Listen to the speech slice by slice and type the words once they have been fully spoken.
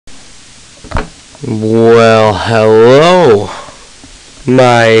Well, hello,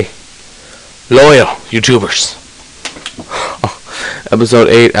 my loyal YouTubers. Episode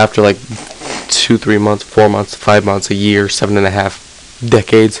 8 after like 2, 3 months, 4 months, 5 months, a year, 7.5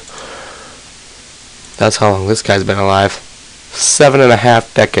 decades. That's how long this guy's been alive.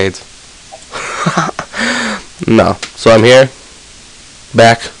 7.5 decades. No. So I'm here,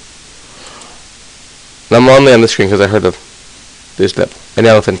 back. And I'm only on the screen because I heard there's an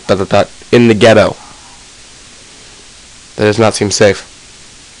elephant in the ghetto. That does not seem safe.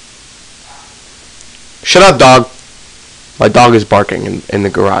 Shut up, dog. My dog is barking in the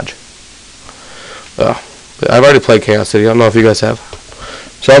garage. I've already played Chaos City. I don't know if you guys have.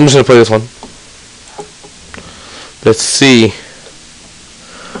 So I'm just going to play this one. Let's see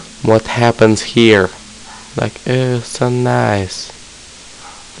what happens here. Like, oh, so nice.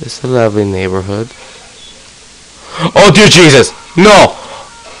 It's a lovely neighborhood. Oh, dear Jesus! No!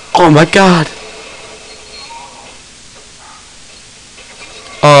 Oh my God!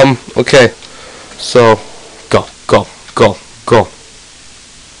 Okay. So, go.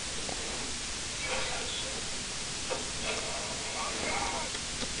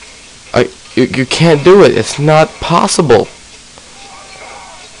 You can't do it. It's not possible.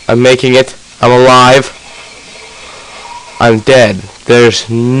 I'm making it. I'm alive. I'm dead. There's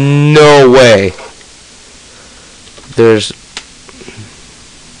no way.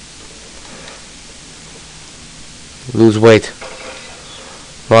 Lose weight.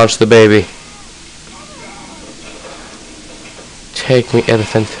 Launch the baby. Take me,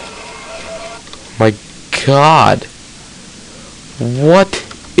 elephant. My God. What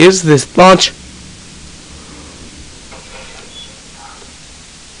is this? Launch.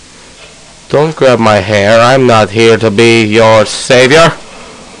 Don't grab my hair. I'm not here to be your savior.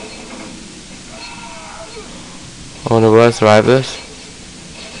 I wonder will I survive this?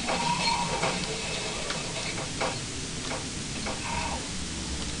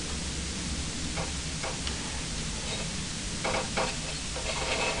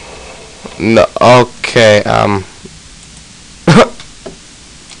 No, okay, don't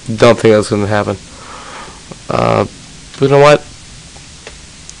think that's gonna happen. But you know what?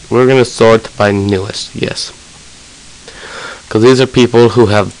 We're gonna sort by newest, yes. Because these are people who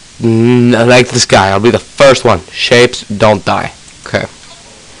have, like this guy, I'll be the first one. Shapes don't die. Okay.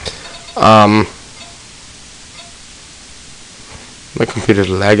 My computer's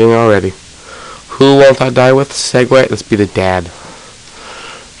lagging already. Who won't I die with? Segway? Let's be the dad.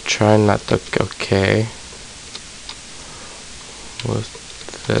 Try not to. Okay.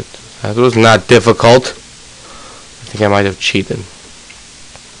 That was not difficult. I think I might have cheated.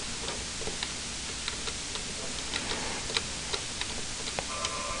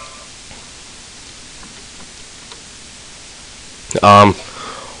 Oh!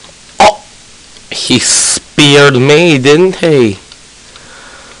 He speared me, didn't he?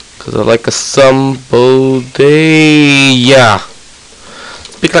 Because I like a somebody. Yeah.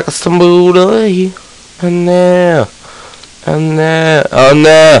 Speak like a somebody. And there. And there. Oh,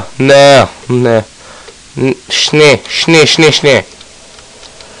 no. No. No. Schnee. Schnee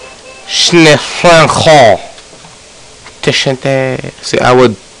Franco. See, I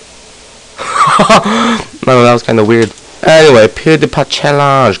would. No, that was kind of weird. Anyway, PewDiePie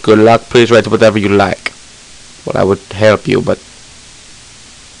challenge. Good luck. Please write whatever you like. Well, I would help you, but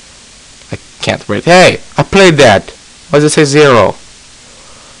I can't write. Hey, I played that. Why does it say 0?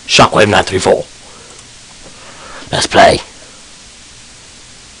 Shockwave 934. Let's play.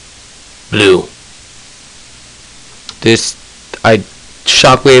 Blue.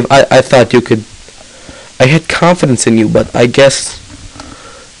 Shockwave, I thought you could. I had confidence in you, but I guess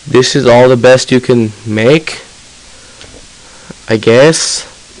this is all the best you can make. I guess.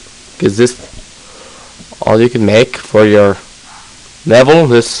 Is this all you can make for your level?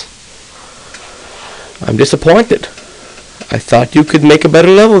 I'm disappointed. I thought you could make a better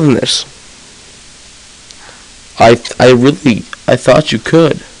level than this. I thought you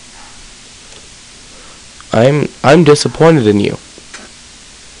could. I'm disappointed in you.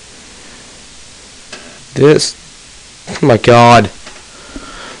 This, oh my God.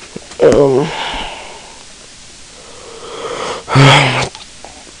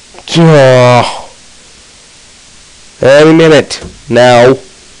 Any minute now.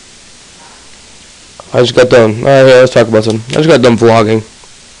 I just got done. Alright, let's talk about something. I just got done vlogging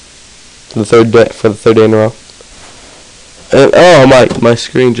for the third day in a row. And oh my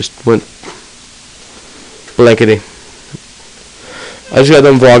screen just went blankety. I just got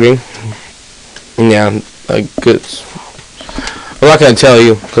done vlogging. Yeah, I'm not gonna tell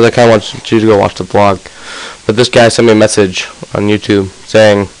you because I kinda want you to go watch the vlog. But this guy sent me a message on YouTube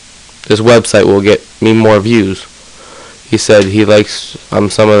saying this website will get me more views. He said he likes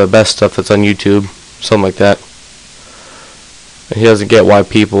some of the best stuff that's on YouTube, something like that. And he doesn't get why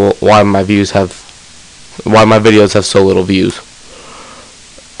my videos have so little views.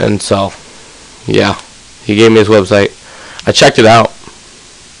 And so, yeah, he gave me his website. I checked it out.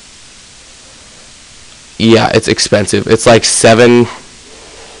 Yeah, it's expensive. It's like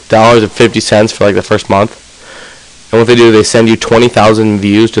 $7.50 for like the first month. And what they do, they send you 20,000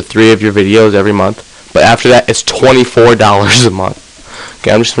 views to 3 of your videos every month. But after that, it's $24 a month.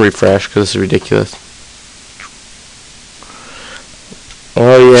 Okay, I'm just going to refresh because this is ridiculous.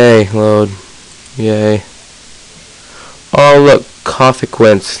 Oh, yay, load. Yay. Oh, look, Coffee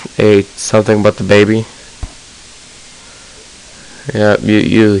Quince ate something about the baby. Yeah,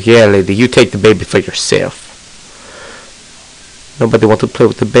 yeah, lady, you take the baby for yourself. Nobody wants to play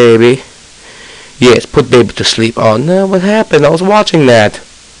with the baby. Yes, put baby to sleep. Oh, no, what happened? I was watching that.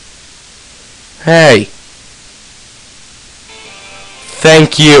 Hey.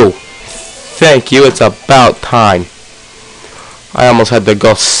 Thank you. Thank you. It's about time. I almost had to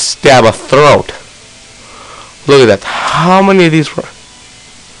go stab a throat. Look at that. How many of these were...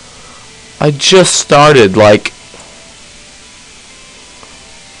 I just started, like...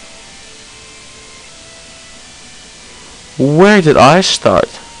 Where did I start?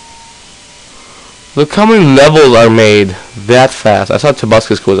 Look how many levels are made that fast. I saw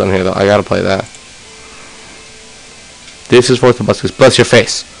Tobuscus was on here though. I gotta play that. This is for Tobuscus. Bless your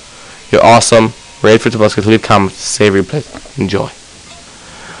face. You're awesome. Ready for Tobuscus. Leave comments. Save replay. Enjoy.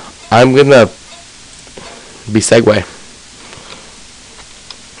 I'm gonna be Segway.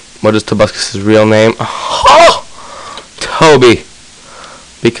 What is Tobuscus' real name? Oh! Toby.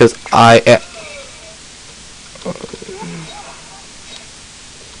 Because I am...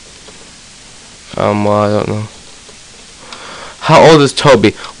 well, I don't know. How old is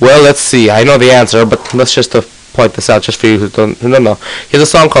Toby? Well, let's see. I know the answer, but let's just point this out just for you who don't know. He has a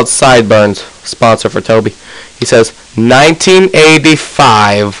song called Sideburns, sponsor for Toby. He says,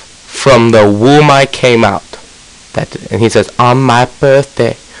 1985, from the womb I came out. And he says, on my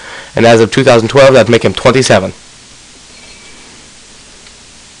birthday. And as of 2012, that'd make him 27.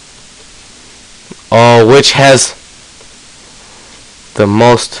 Oh, which has the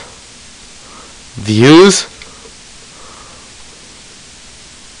most views?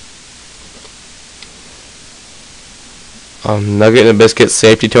 Nugget and a Biscuit,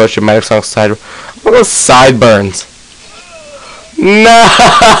 Safety Torch, Dramatic Song, What are Sideburns? No!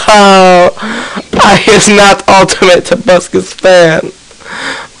 I is not Ultimate Tobuscus fan.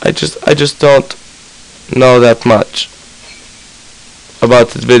 I just don't know that much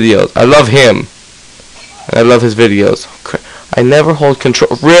about his videos. I love him. And I love his videos. I never hold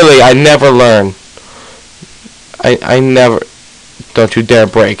control. Really, I never learn. I never... Don't you dare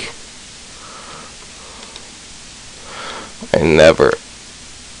break. I never...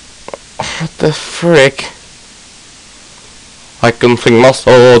 What the frick? I can sing my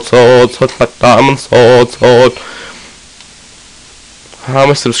sword, my diamond sword. How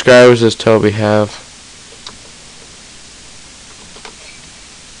many subscribers does Toby have?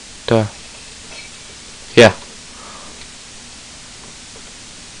 Duh. Yeah.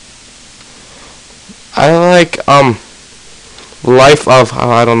 I like, Life of... Oh,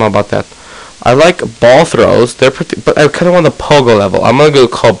 I don't know about that. I like ball throws. They're pretty... But I kind of want the Pogo level. I'm gonna go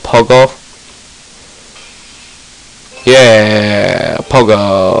call Pogo. Yeah,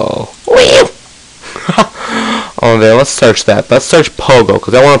 Pogo. Oh, there. Let's search that. Let's search Pogo,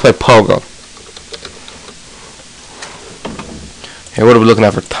 because I want to play Pogo. Hey, what are we looking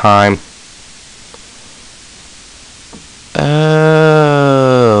at for time?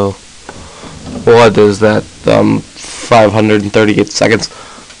 Oh. What is that? 538 seconds.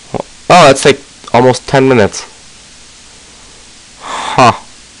 Oh, that's like almost 10 minutes. Huh.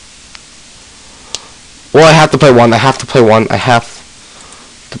 Well, I have to play one. I have to play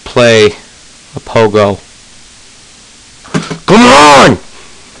a Pogo. Come on!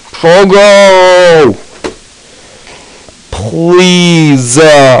 Pogo! Please.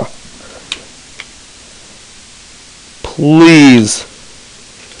 Please.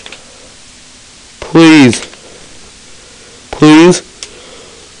 Please. Please.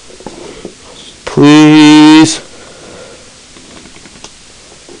 Please.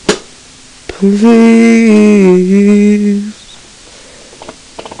 Please.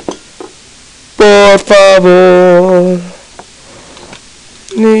 Por favor.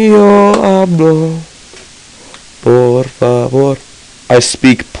 Yo hablo. Por favor. I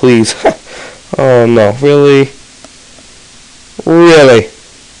speak, please. Oh no, really? Really?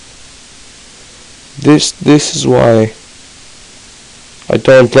 This is why I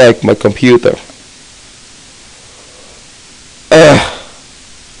don't like my computer.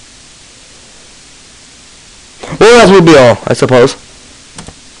 Well, that will be all, I suppose.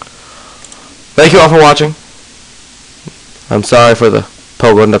 Thank you all for watching. I'm sorry for the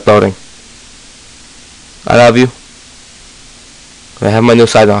Pogo not loading. I love you. I have my new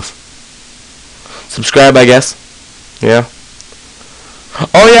sign off. Subscribe, I guess. Yeah.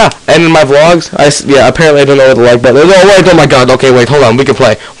 Oh yeah, and in my vlogs, apparently I don't know what the like button is. Oh wait, oh my god. Okay, wait, hold on. We can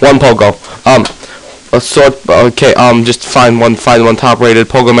play one Pogo. Just find one top-rated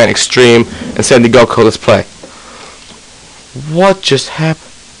Pogo Man Extreme and send the Goku. Let's play. What just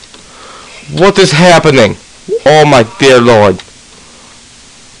happened? What is happening? Oh my dear lord.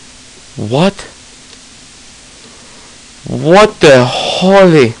 What? What the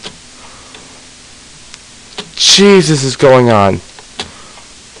holy Jesus is going on?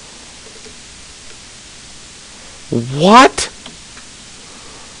 What?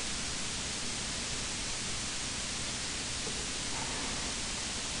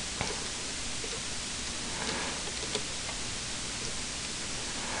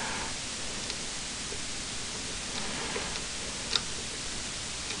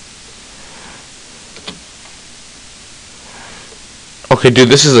 Okay, dude,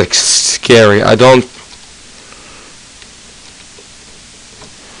 this is like scary. I don't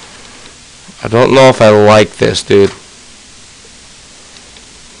know if I like this, dude.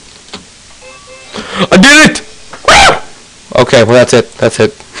 I did it! Woo! Okay, well that's it. That's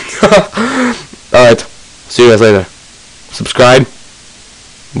it. Alright. See you guys later. Subscribe.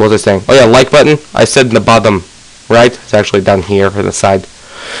 What was I saying? Oh yeah, like button. I said in the bottom right. It's actually down here on the side.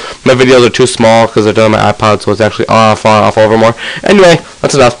 My videos are too small because they're done on my iPod, so it's actually off over more. Anyway,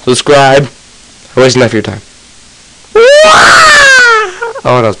 that's enough. Subscribe. I'm wasting enough of your time.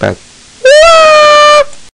 Oh, that was bad.